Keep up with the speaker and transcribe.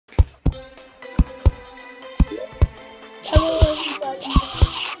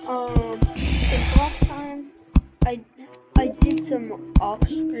last time I did some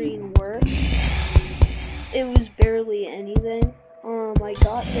off-screen work. It was barely anything. I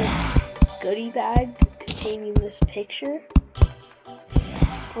got this goodie bag containing this picture.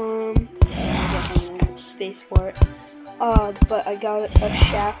 I definitely don't have space for it. But I got a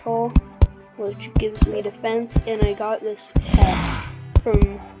shackle, which gives me defense, and I got this pet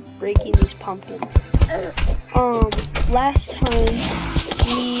from breaking these pumpkins. Last time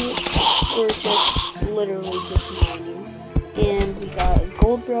we were just literally just mining, and we got a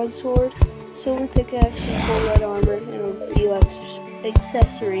gold broadsword, silver pickaxe, and full red armor, and a few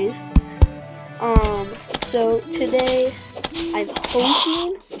accessories. So today I'm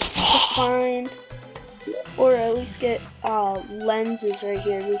hoping to find, or at least get lenses right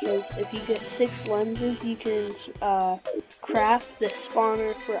here, because if you get 6 lenses, you can craft the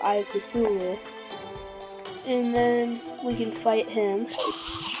spawner for Cthulhu, and then we can fight him.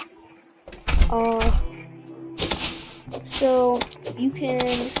 So you can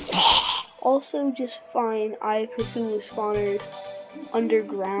also just find Cthulhu spawners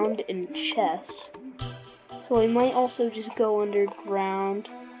underground in chests. So I might also just go underground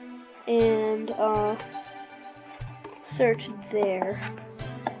and search there,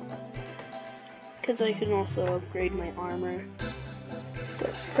 because I can also upgrade my armor.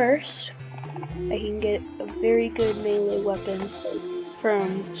 But first, I can get a very good melee weapon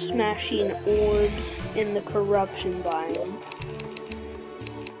from smashing orbs in the corruption biome.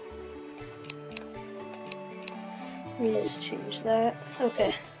 Let me just change that.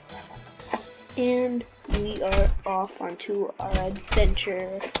 Okay. And we are off onto our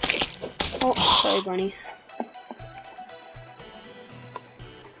adventure. Oh, sorry, bunny.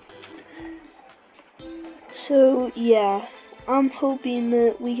 So, yeah, I'm hoping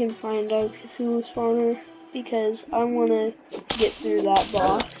that we can find out Cthulhu spawner, because I want to get through that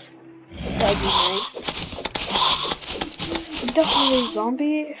boss. That'd be nice. Definitely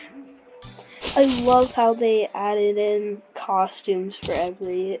zombie. I love how they added in costumes for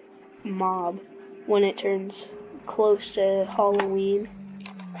every mob when it turns close to Halloween.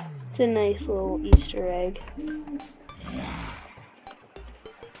 It's a nice little Easter egg.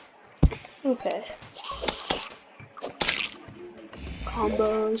 Okay.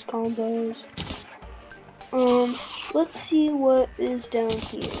 Combos. Let's see what is down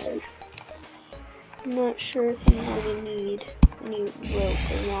here. I'm not sure if I'm going to need any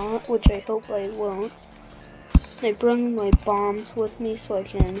rope or not, which I hope I won't. I brought my bombs with me so I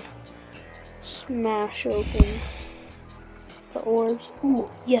can smash open the orbs. Ooh,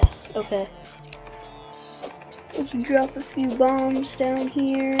 yes, okay. Let's drop a few bombs down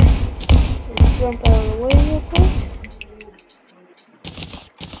here and jump out of the way real quick.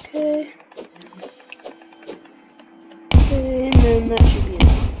 Okay. And then that should be enough.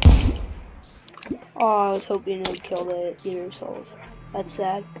 Oh, I was hoping I'd kill the Eater Souls. That's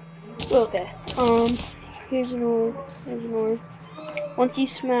sad. Okay. Here's an orb. Once you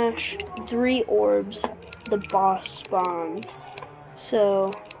smash 3 orbs, the boss spawns.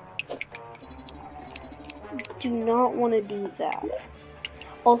 So, do not want to do that.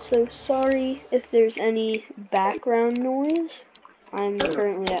 Also, sorry if there's any background noise. I'm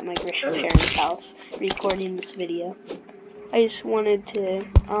currently at my grandparents' house recording this video. I just wanted to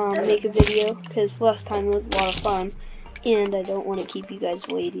make a video because last time it was a lot of fun, and I don't want to keep you guys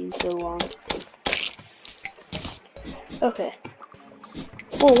waiting so long. Okay.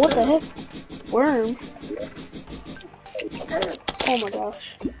 Oh, what the heck? Worm? Oh my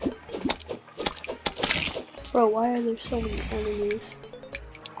gosh. Bro, why are there so many enemies?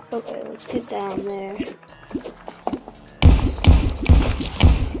 Okay, let's get down there.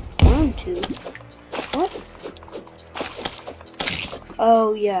 Worm tooth? What?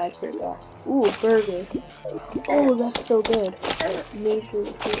 Oh yeah, I forgot. Ooh, burger. Oh, that's so good. Major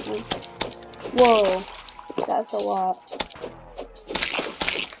improvement. Whoa, that's a lot.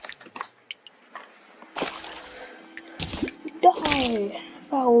 Die,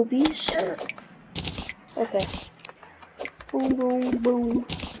 foul beast. Okay. Boom, boom, boom.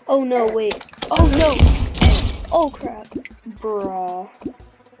 Oh no, wait. Oh no! Oh crap. Bruh.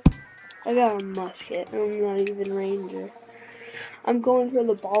 I got a musket. I'm not even ranger. I'm going for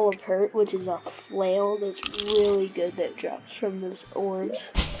the ball of hurt, which is a flail that's really good that drops from those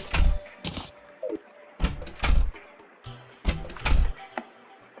orbs.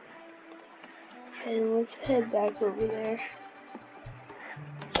 Okay, let's head back over there.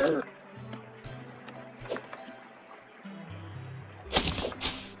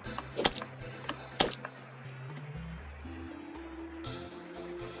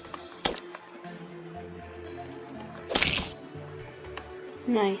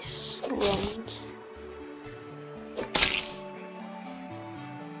 Nice runs.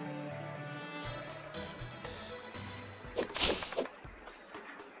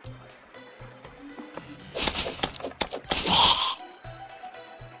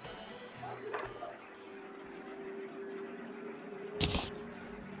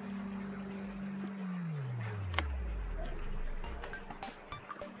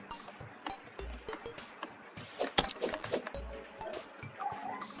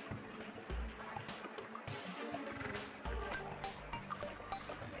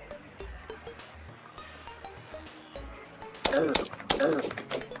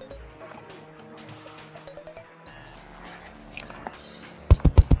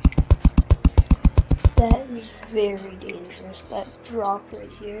 very dangerous, that drop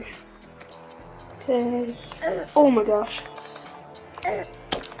right here. Okay. Oh my gosh.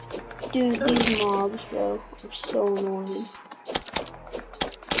 Dude, these mobs, bro, are so annoying.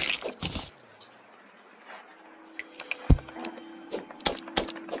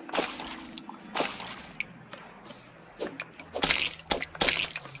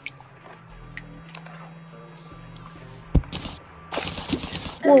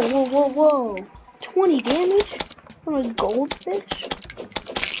 Whoa, whoa, whoa, whoa. 20 damage from a goldfish?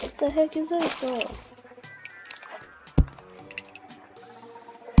 What the heck is that, bro?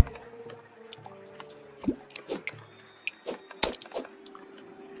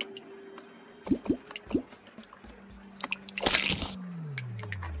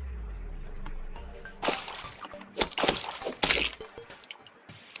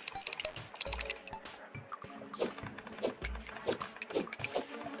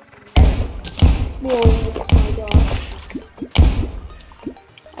 Whoa, oh my gosh.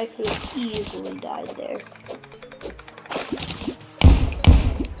 I could have easily died there.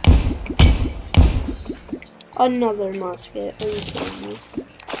 Another musket, are you kidding me?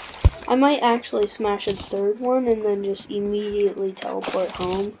 I might actually smash a third one and then just immediately teleport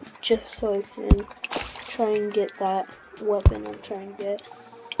home, just so I can try and get that weapon I'm trying to get.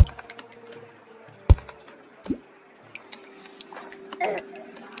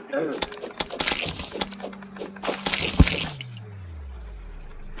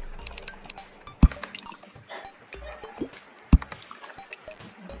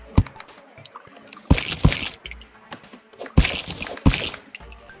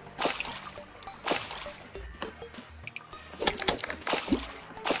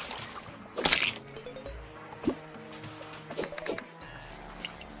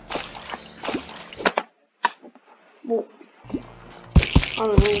 Well, I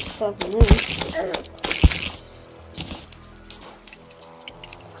don't know what's happening there.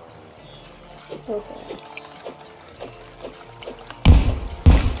 Okay.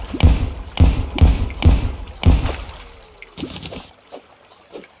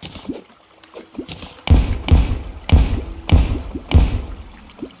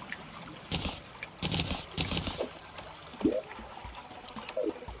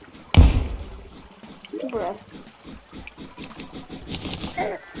 Bruh.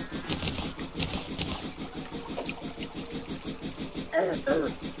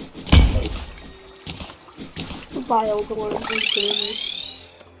 Vile ones.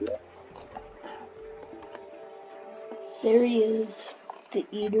 There he is, the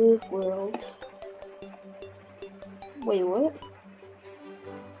Eater of Worlds. Wait, what?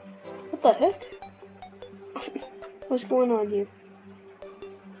 What the heck? What's going on here?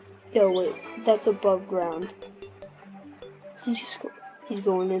 Yo, wait, that's above ground. He's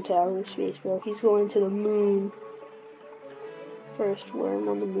going into outer space, bro. He's going to the moon. First worm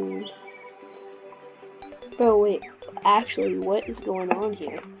on the moon. Bro, wait, actually, what is going on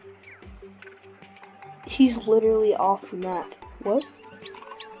here? He's literally off the map. What?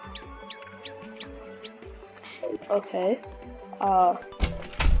 Okay.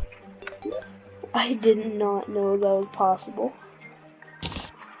 I did not know that was possible.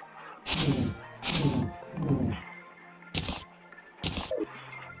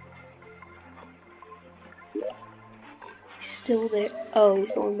 He's still there. Oh,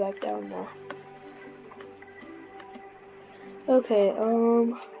 he's going back down now. Okay,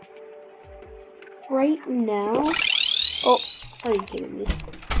 right now, oh, are you kidding me?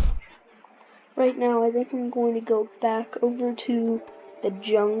 Right now, I think I'm going to go back over to the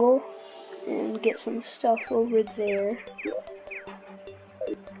jungle and get some stuff over there,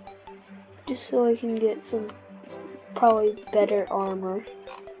 just so I can get some probably better armor.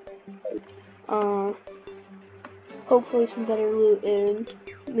 Hopefully some better loot, and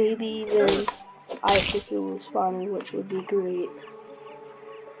maybe even Cthulhu spawner, which would be great.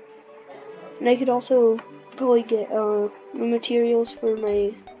 And I could also probably get the materials for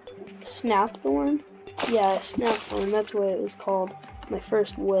my Snapthorn. Yeah, Snapthorn, that's what it was called. My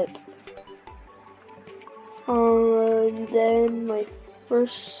first whip. And then my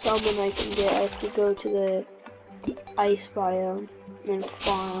first summon I can get, I have to go to the ice biome and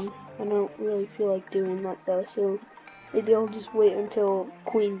farm. I don't really feel like doing that though, so maybe I'll just wait until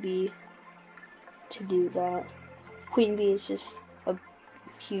Queen Bee to do that. Queen Bee is just a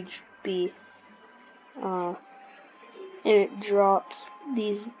huge bee. And it drops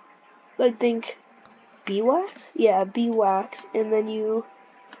these, I think, bee wax? Yeah, bee wax, and then you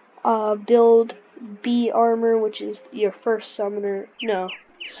build bee armor, which is your first summoner, no,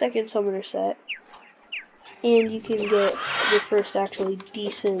 second summoner set. And you can get your first actually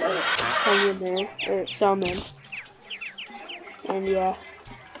decent summoner, or summon. And yeah.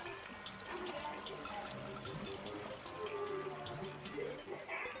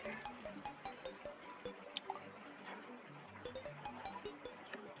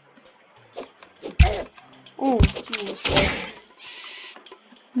 Oh, Jesus.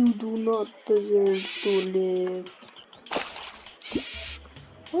 You do not deserve to live.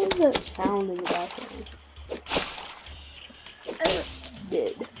 What is that sound in the background?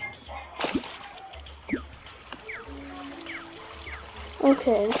 Dead.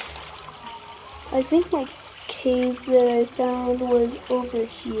 Okay. I think my cave that I found was over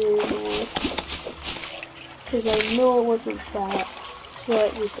here more. Because I know it wasn't that. So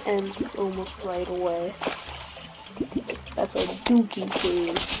it just ends almost right away. That's a dookie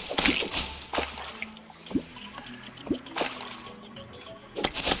cave.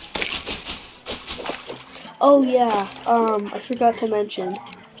 Oh yeah, I forgot to mention.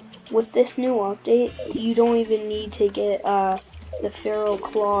 With this new update, you don't even need to get the feral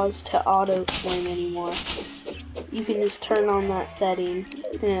claws to auto swing anymore. You can just turn on that setting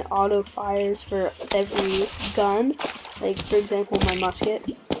and it auto fires for every gun. Like for example my musket.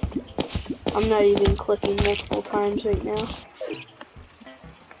 I'm not even clicking multiple times right now.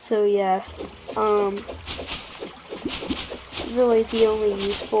 So yeah, really the only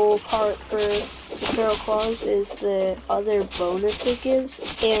useful part for the feral claws is the other bonus it gives,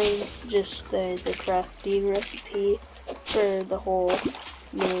 and just the crafting recipe for the whole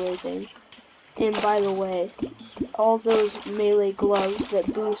melee thing. And by the way, all those melee gloves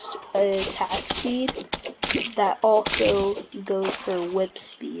that boost attack speed, that also goes for whip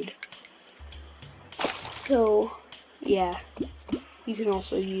speed. So yeah, you can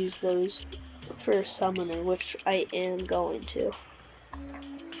also use those for summoner, which I am going to.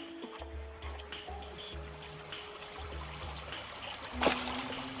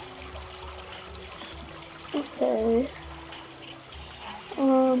 Okay.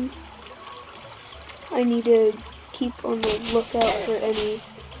 I need to keep on the lookout for any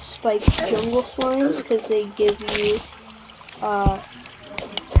spiked jungle slimes, because they give you,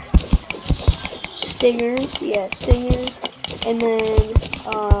 stingers, yeah, stingers, and then,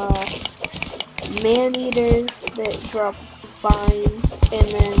 man-eaters that drop vines, and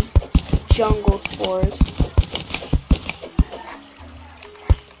then jungle spores.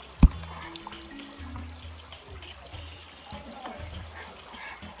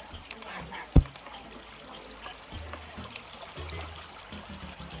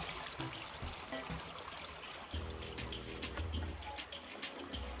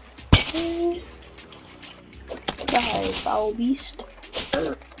 Die, foul beast.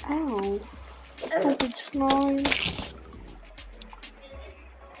 Ow. Stupid slime.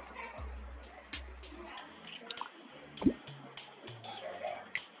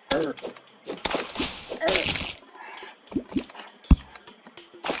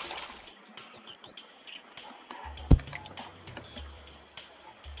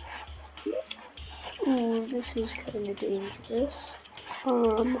 Ooh, this is kind of dangerous.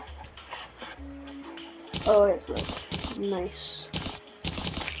 Oh, it's right. Nice.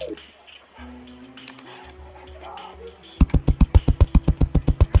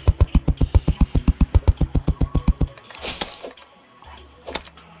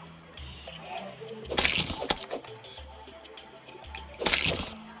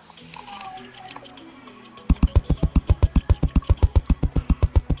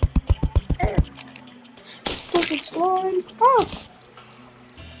 Stupid slime. Ah!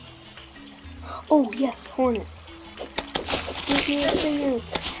 Oh, yes, hornet. Give me a stinger.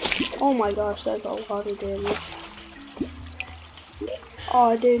 Oh my gosh, that's a lot of damage. Oh,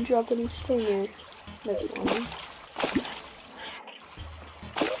 I didn't drop any stinger. That's lame.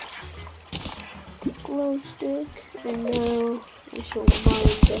 Glow stick, and now I shall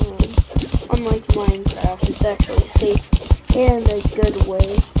mine down. Unlike Minecraft, it's actually safe and a good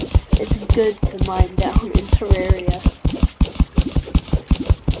way. It's good to mine down in Terraria.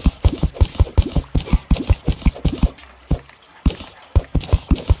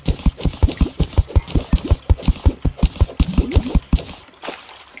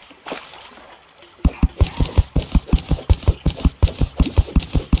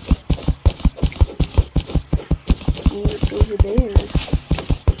 It's over there.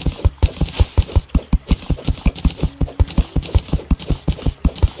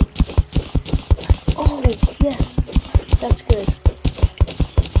 Oh, yes. That's good.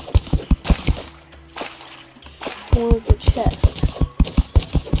 Towards the chest.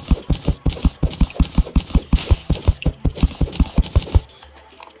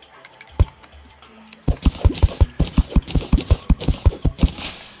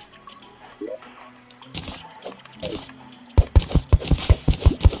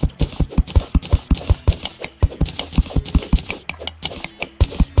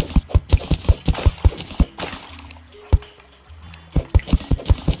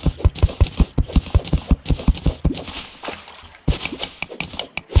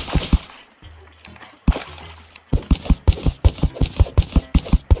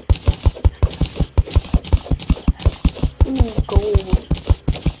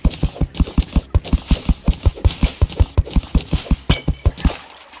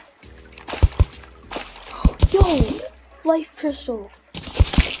 crystal.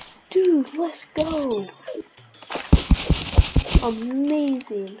 Dude, let's go.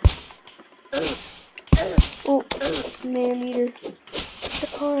 Amazing. Oh, man eater.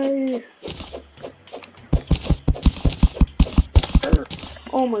 Die.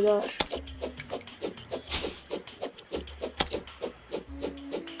 Oh my gosh.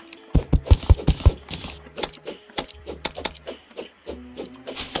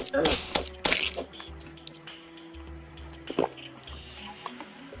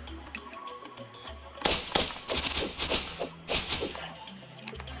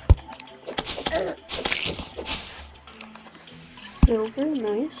 Silver,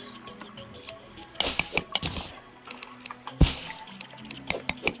 nice.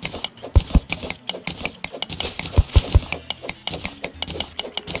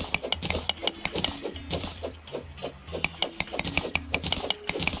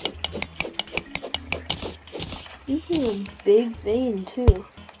 You have a big vein too.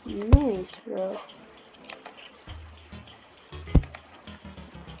 Nice, bro.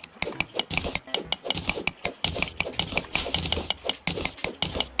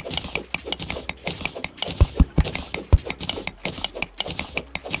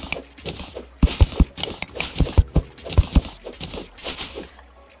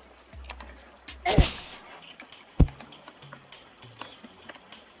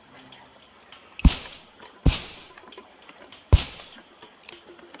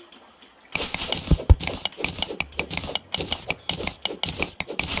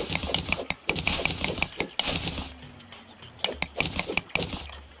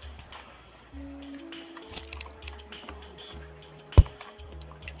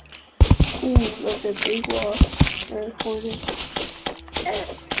 Ooh, that's a big wall. Corner.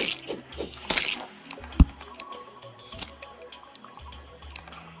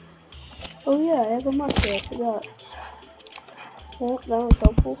 Oh yeah, I have a mustache, I forgot. Oh, that was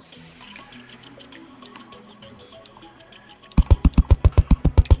helpful.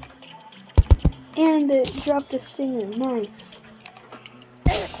 And it dropped a stinger, nice.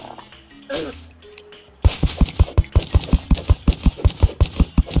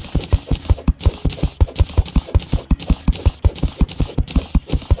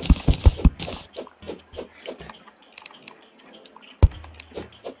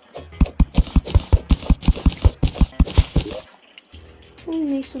 Let me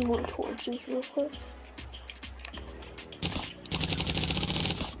make some more torches real quick.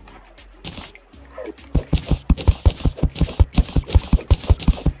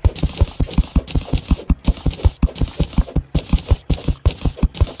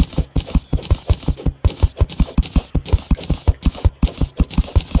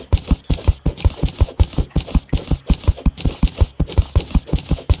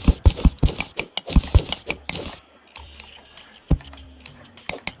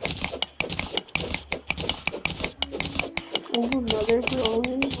 Oh, another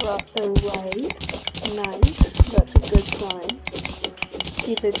growing right. Nice. That's a good sign. It's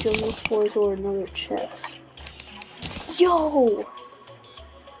either jungle spores or another chest. Yo!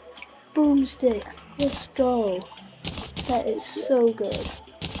 Boomstick. Let's go. That is so good.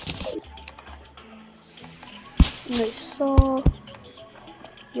 Nice saw.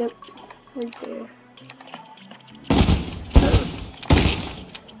 Yep. Right there.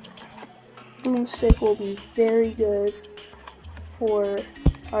 Boomstick will be very good for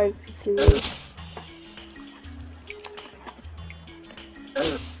our Cthulhu.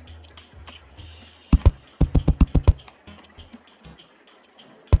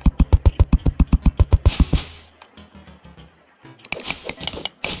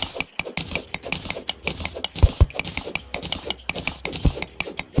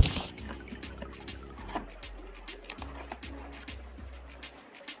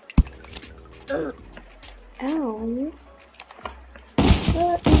 Ow.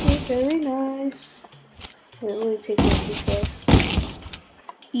 That is very nice. It really takes off this stuff.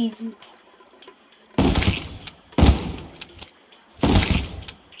 Easy.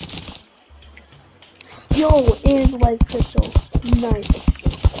 Yo, and light crystal. Nice.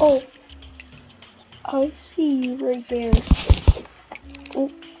 Oh. I see you right there. Oh.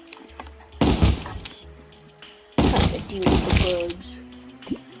 Time to deal with the bugs.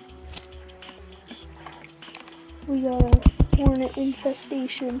 We got a hornet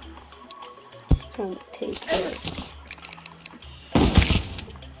infestation. Time to take it.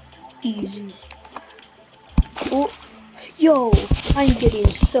 Easy. Oh, yo, I'm getting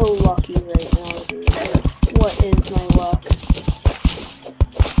so lucky right now, dude. What is my luck?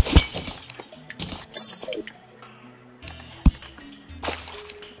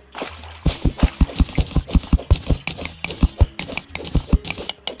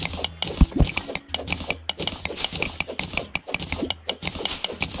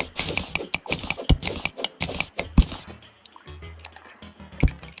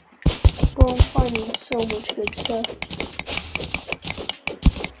 so much good stuff.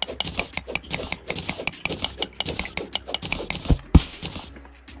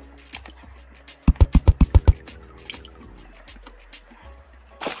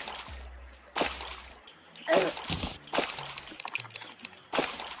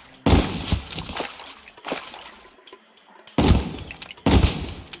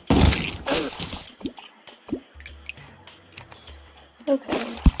 Okay,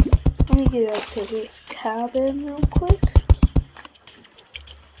 let me get up to this cabin real quick.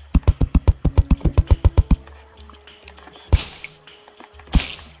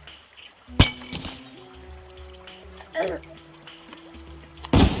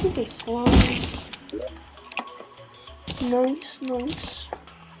 Super slime. Nice, nice.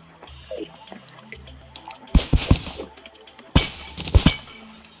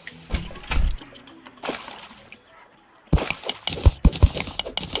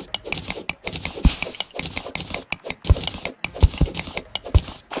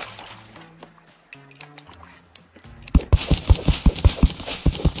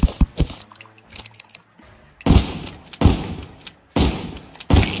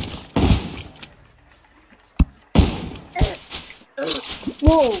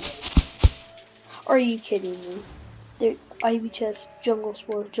 Whoa! Are you kidding me? There, Ivy chest, jungle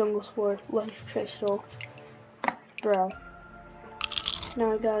spore, life crystal. Bruh.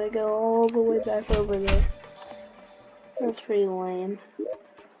 Now I gotta go all the way back over there. That's pretty lame.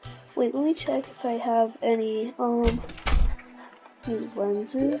 Wait, let me check if I have any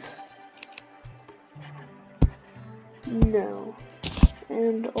lenses. No.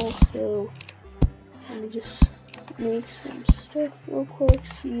 And also, let me just make some stuff real quick,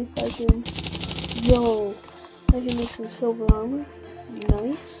 see if I can, yo, I can make some silver armor,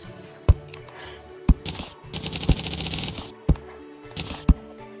 nice.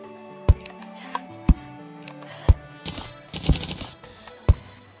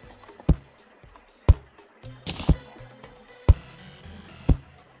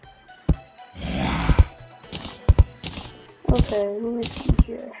 Okay, let me see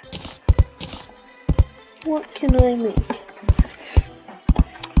here. What can I make?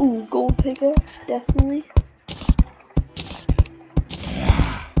 Ooh, gold pickaxe, definitely.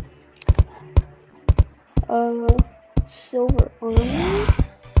 Silver armor.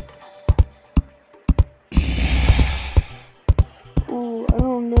 Ooh, I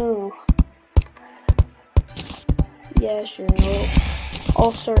don't know. Yeah, sure.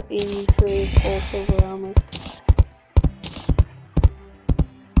 I'll start aiming for full silver armor.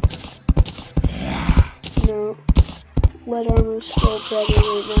 No. Lead armor is still better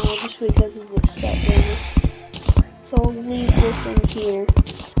right now just because of the set bonus. So I'll leave this in here.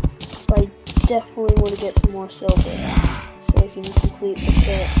 But I definitely want to get some more silver so I can complete the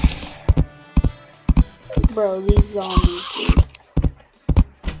set. Bro, these zombies, dude.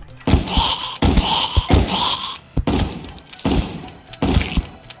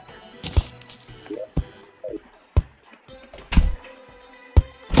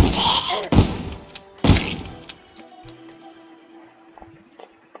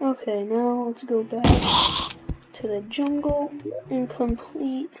 Okay, now let's go back to the jungle and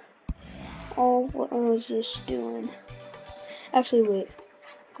complete all what I was just doing. Actually, wait.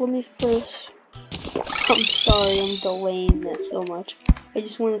 Let me first... I'm sorry I'm delaying this so much. I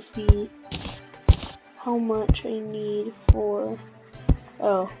just want to see how much I need for...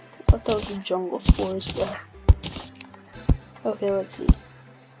 Oh, I thought those were jungle spores, bro. Okay, let's see.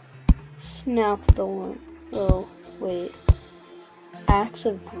 Snap the one. Oh, wait. Axe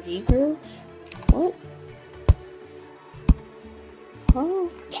of regrowth? What? Oh.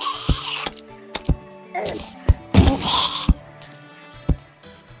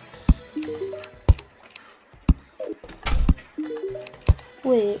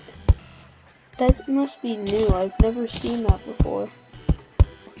 Wait. That must be new. I've never seen that before.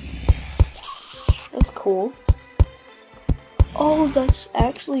 That's cool. Oh, that's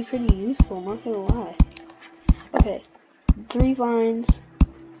actually pretty useful, I'm not gonna lie. Okay. 3 vines,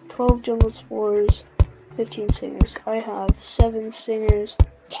 12 jungle spores, 15 stingers. I have 7 stingers,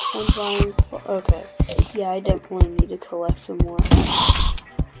 1 vine. Okay. Yeah, I definitely need to collect some more.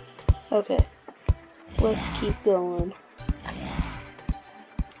 Okay. Let's keep going.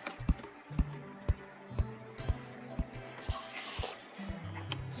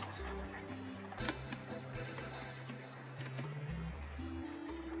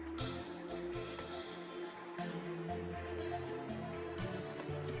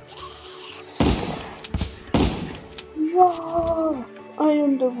 I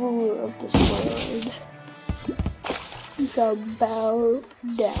am the ruler of this world. You shall bow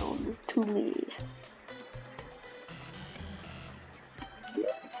down to me.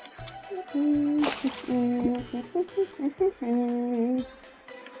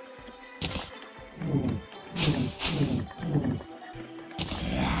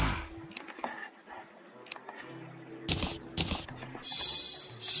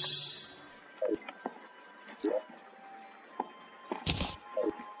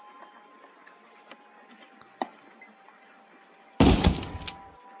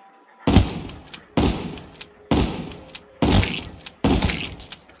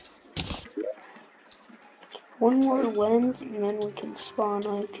 One more lens, and then we can spawn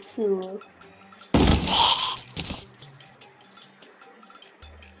a Cthulhu.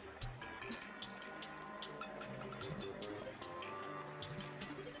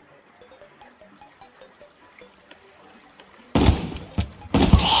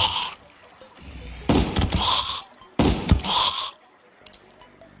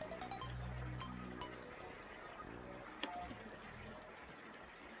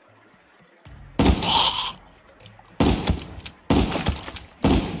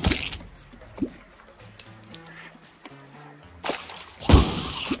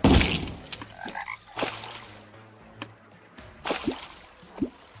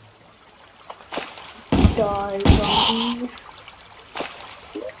 Die, zombie.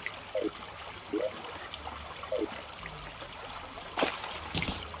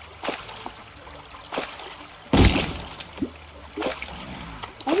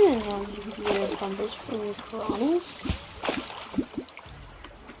 I didn't know you could get a compass from piranhas.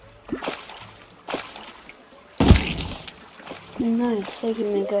 Nice, I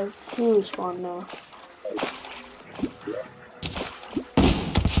can make a Cthulhu spawn now.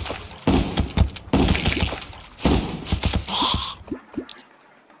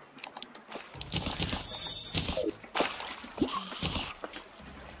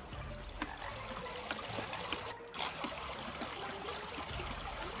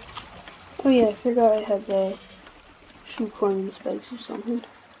 Oh yeah, I forgot I had the shoe climbing spikes or something.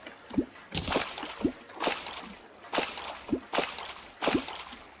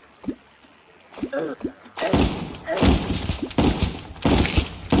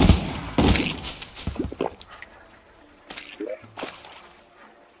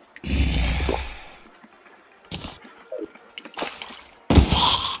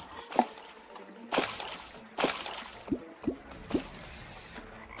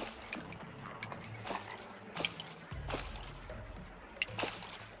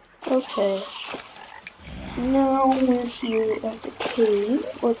 Okay, now we're here at the cave.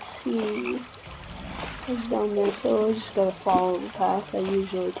 Let's see what's down there. So I just gotta follow the path I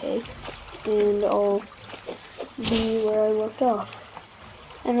usually take, and I'll be where I left off.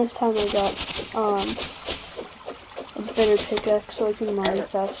 And this time I got a better pickaxe so I can mine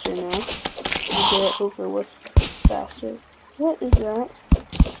faster now. And get it over with faster. What is that?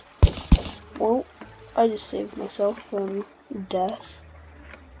 Well, I just saved myself from death.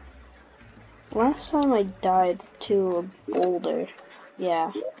 Last time I died to a boulder.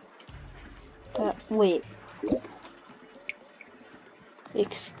 Yeah. Wait.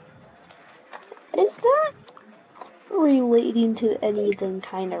 Is that relating to anything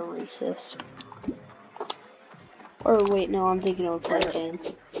kind of racist? Or wait, no, I'm thinking of plantain.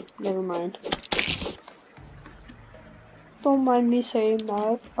 Never mind. Don't mind me saying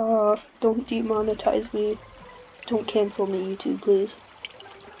that. Don't demonetize me. Don't cancel me, YouTube, please.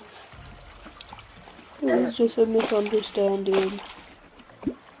 It was just a misunderstanding.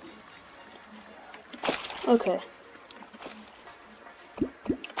 Okay.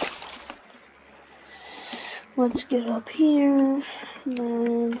 Let's get up here. And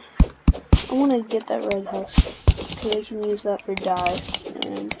then I want to get that red husk because I can use that for dye,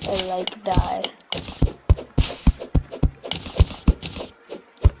 and I like dye.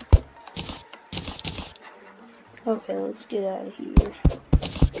 Okay, let's get out of here.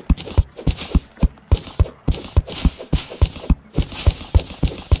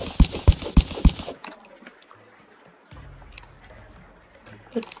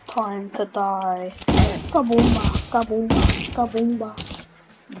 It's time to die. Kaboomba, kaboomba, kaboomba.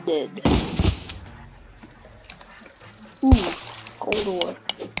 Dead. Ooh, cold ore.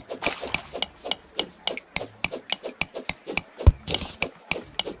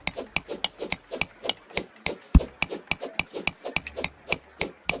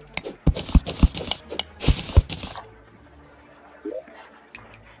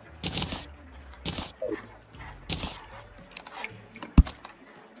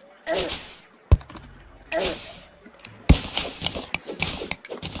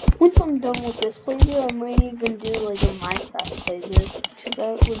 Once I'm done with this playthrough, I might even do like a Minecraft playthrough, because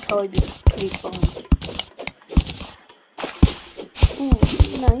that would probably be pretty fun. Ooh,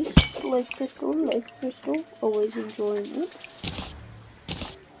 nice. life crystal, always enjoying it.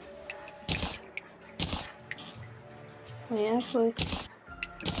 Wait, actually.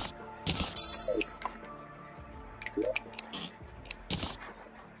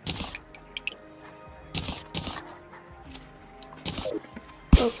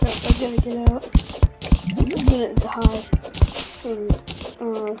 Oh crap, I gotta get out. I'm gonna die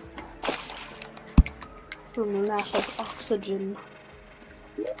from lack of oxygen.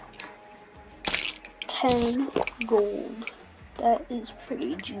 10 gold. That is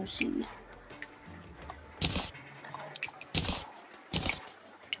pretty juicy.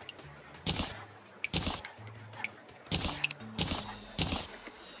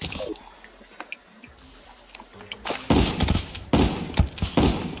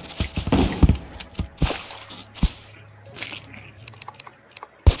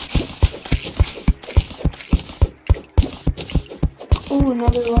 Ooh,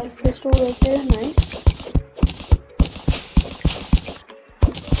 another life crystal right there, nice.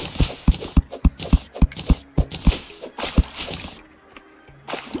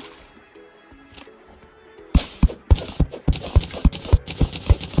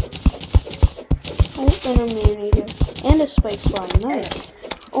 Oh, and a Marinator. And a spike slime, nice.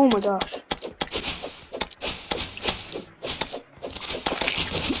 Oh my gosh.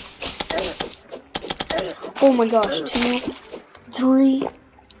 Oh my gosh, 2, 3.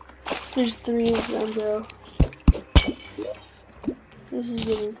 There's 3 of them, bro. This is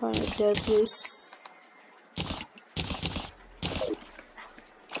getting kind of deadly.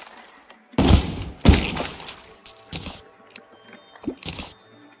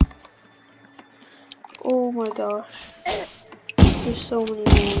 Oh my gosh. There's so many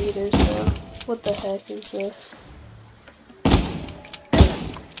millimeters, bro. What the heck is this?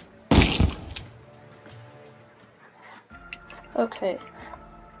 Okay.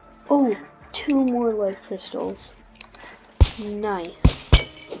 Oh, 2 more life crystals. Nice.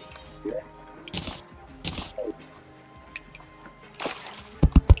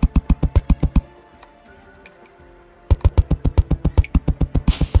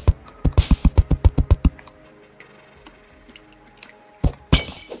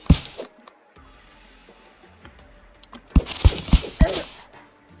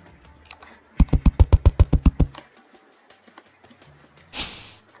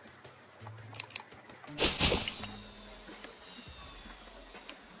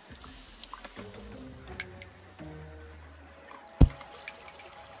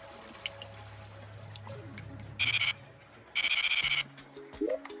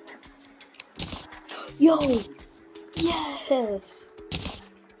 Yo! Yes!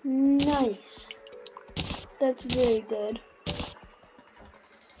 Nice. That's very good.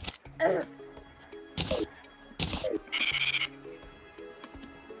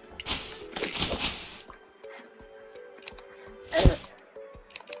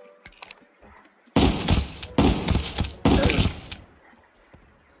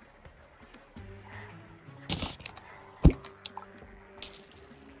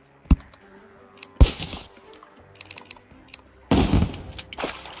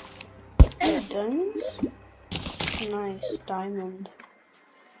 Diamonds? Nice, diamond.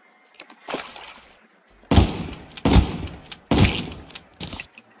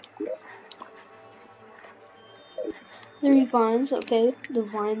 Three vines, okay, the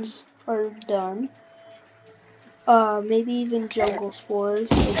vines are done. Maybe even jungle spores.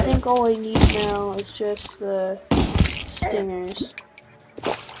 I think all I need now is just the stingers.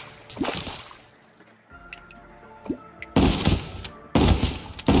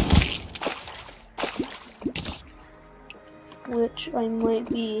 Which I might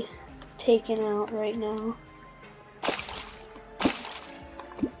be taking out right now.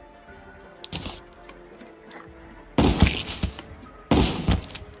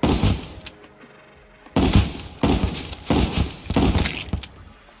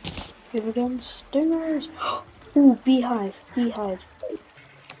 Here we go, stingers! Ooh, beehive, beehive.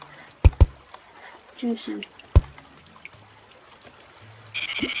 Juicy.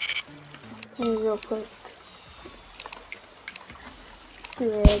 Let me real quick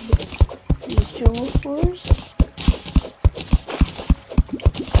grab these jungle spores.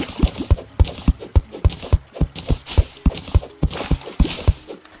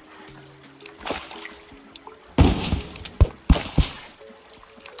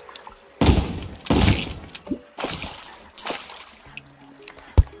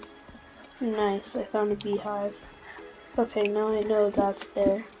 Nice, I found a beehive. Okay, now I know that's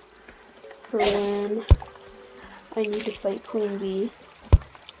there for when I need to fight Queen Bee.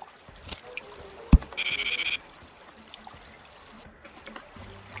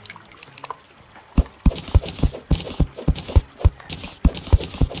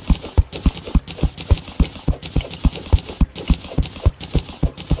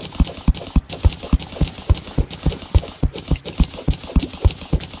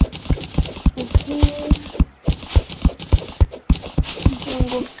 here.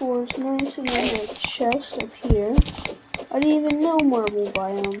 Jungle floor's nice, and then a chest up here. I didn't even know marble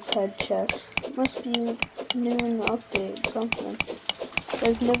biomes had chests. Must be new in the update, something. So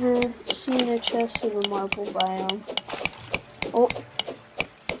I've never seen a chest in a marble biome. Oh.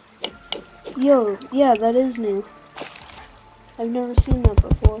 Yo, yeah, that is new. I've never seen that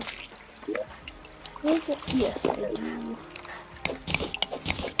before. Yes, I do.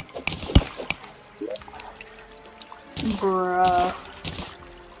 Bruh.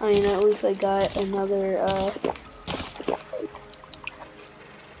 I mean, at least I got another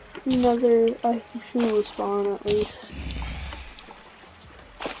Cthulhu spawn at least.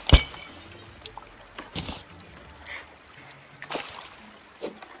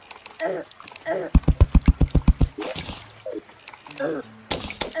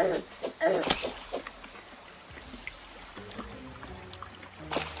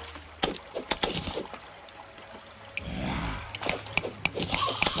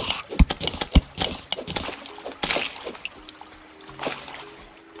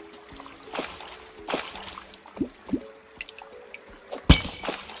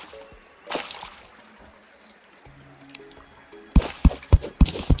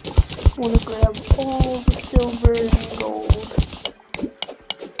 I want to grab all the silver and gold.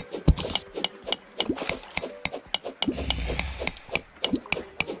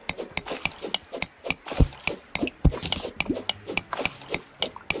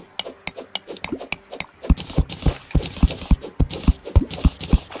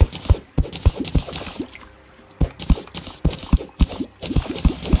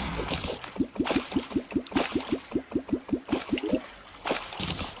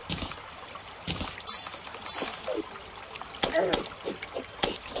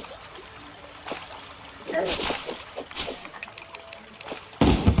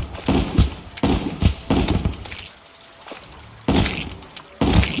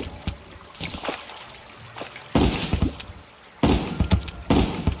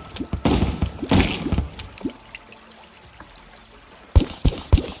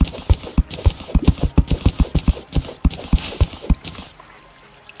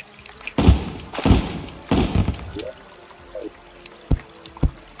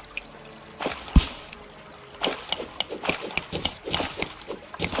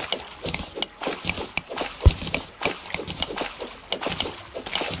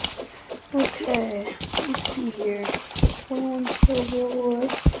 Okay, let's see here. 21 silver ore,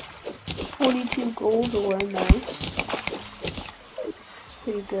 42 gold ore, nice. It's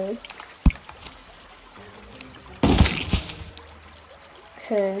pretty good.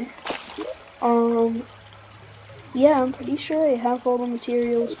 Okay. Yeah, I'm pretty sure I have all the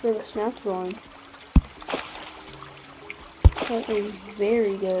materials for the snap thorn. That is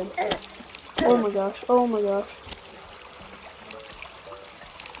very good. Oh my gosh, oh my gosh.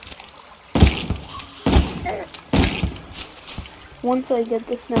 Once I get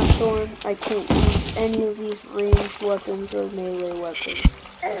the snap thorn, I can't use any of these ranged weapons or melee weapons.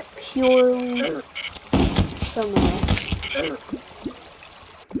 Purely summoner.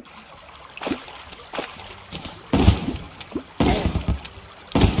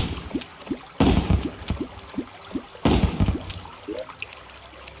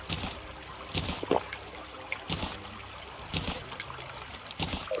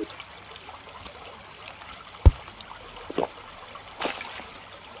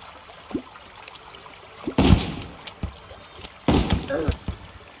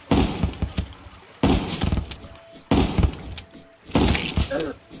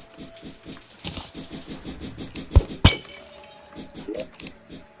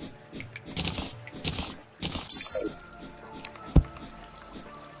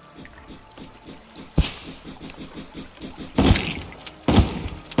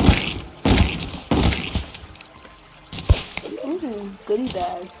 Goodie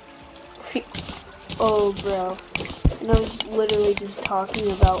bag. Oh, bro. And I was literally just talking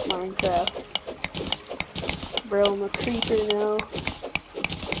about Minecraft. Bro, I'm a creeper now.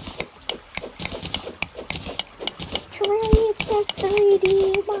 Terraria, it says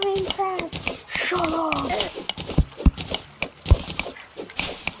 3D Minecraft. Shut up.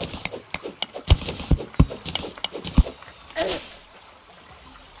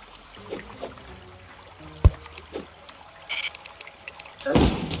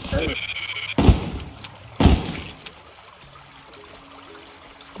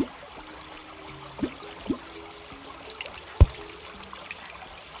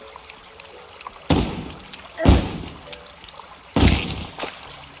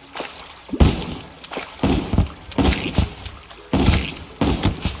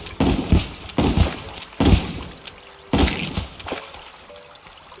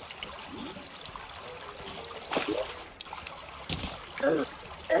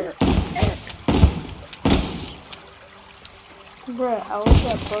 how is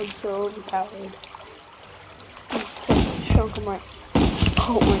that bug so overpowered? He's taking a chunk of my...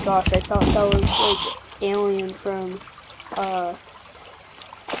 Oh my gosh, I thought that was like Alien from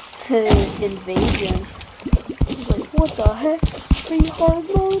Invasion. He's like, what the heck? Are you hard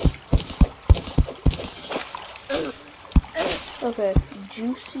mode? Okay,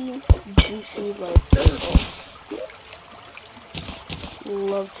 juicy like pickles.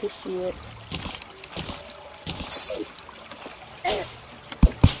 Love to see it.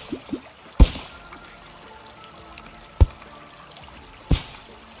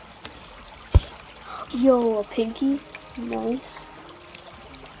 Yo, a pinky. Nice.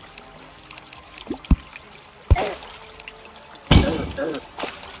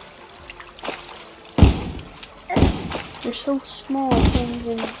 They're so small, I can't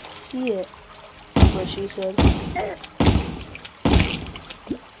even see it. That's what she said.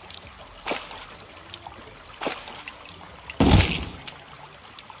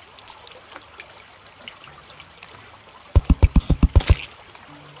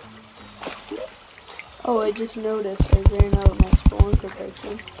 Oh, I just noticed I ran out of my spelunker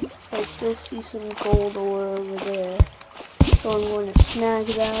potion. I still see some gold ore over there. So I'm going to snag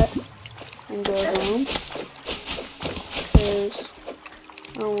that and go home. Because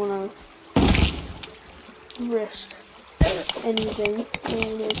I don't want to risk anything. I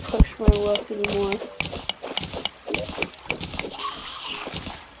don't want to push my luck anymore.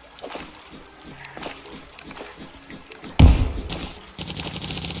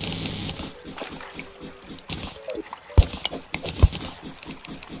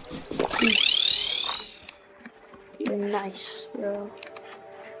 Nice, bro.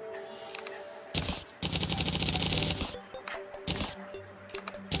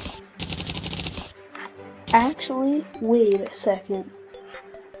 Actually, wait a second.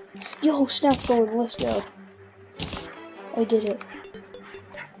 Yo, snap going, let's go. I did it.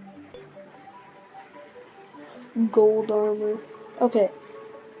 Gold armor. Okay.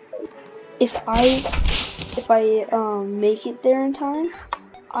 If I make it there in time,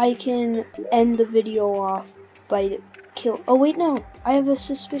 I can end the video off by oh wait, no, I have a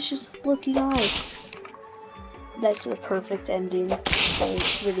suspicious looking eye. That's the perfect ending to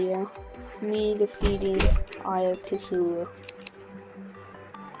the video. Me defeating Eye of Cthulhu.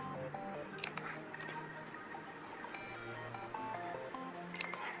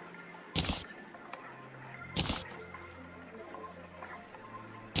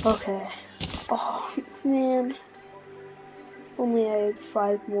 Okay. Oh man. If only I had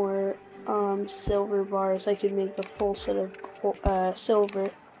 5 more silver bars, I could make the full set of silver.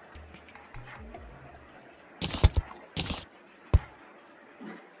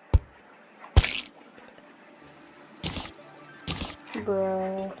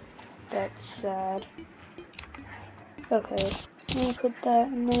 Bruh, that's sad. Okay, I'm gonna put that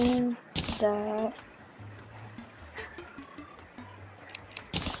in there, that.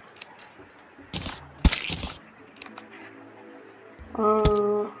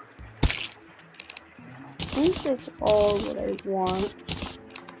 I think that's all that I want.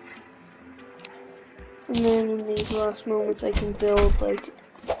 And then in these last moments I can build like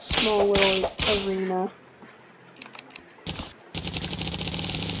a small little arena.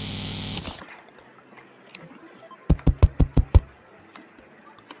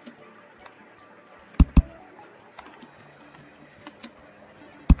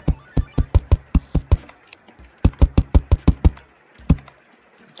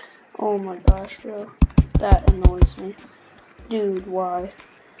 Oh my gosh, bro. That annoys me. Dude, why?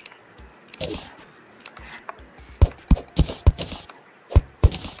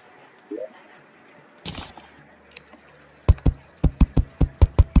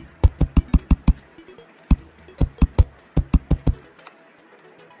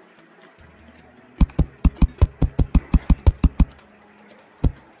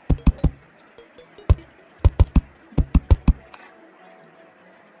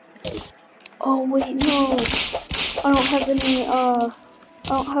 Oh wait, no! I don't have any, I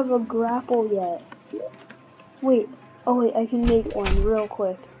don't have a grapple yet. Wait, oh wait, I can make one real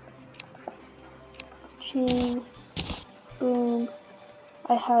quick. Chain, boom,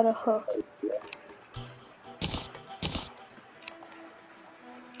 I had a hook.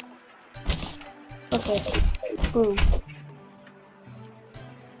 Okay, boom.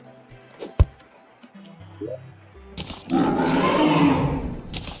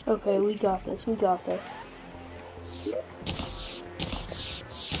 Okay, we got this, we got this.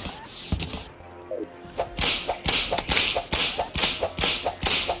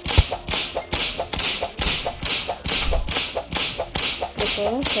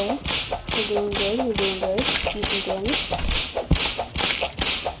 Okay, we're doing good, decent damage.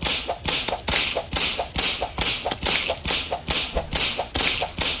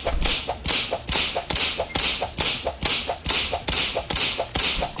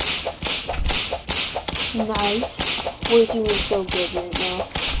 Nice. We're doing so good right now.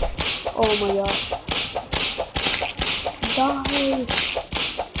 Oh my gosh. Die.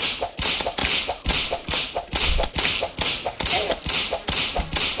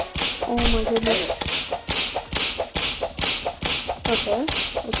 Oh my goodness. Okay,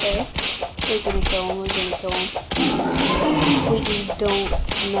 okay. We're gonna kill him, we're gonna kill him. We just don't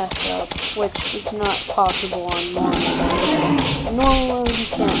mess up, which is not possible on normal mode. Normal mode you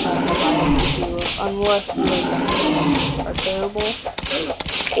can't mess up on Cthulhu, unless you are terrible,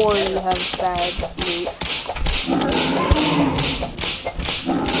 or you have bad loot.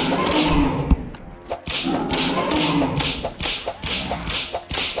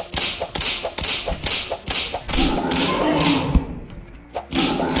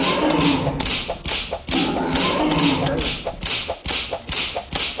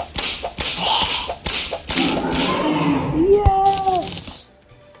 Yes!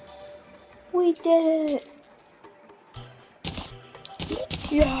 We did it!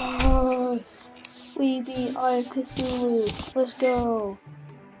 Yes! We beat Cthulhu! Let's go!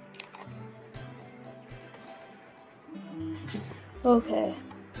 Okay.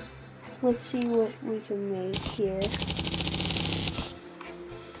 Let's see what we can make here.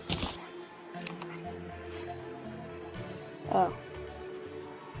 Oh.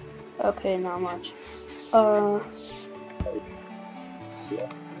 Okay, not much. I'll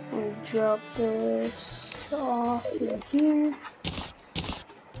drop this off in here.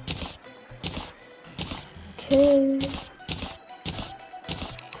 Okay.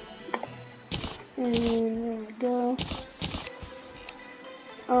 And there we go.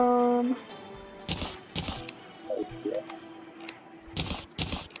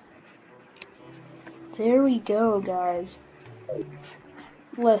 There we go, guys.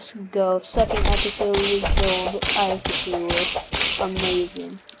 Let's go. Second episode we killed Cthulhu.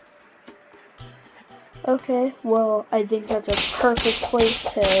 Amazing. Okay, well, I think that's a perfect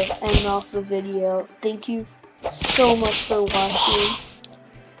place to end off the video. Thank you so much for watching.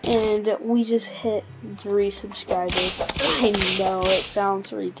 And we just hit 3 subscribers. I know, it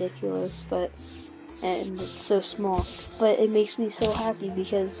sounds ridiculous, and it's so small. But it makes me so happy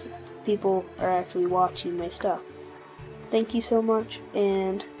because people are actually watching my stuff. Thank you so much,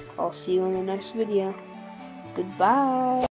 and I'll see you in the next video. Goodbye!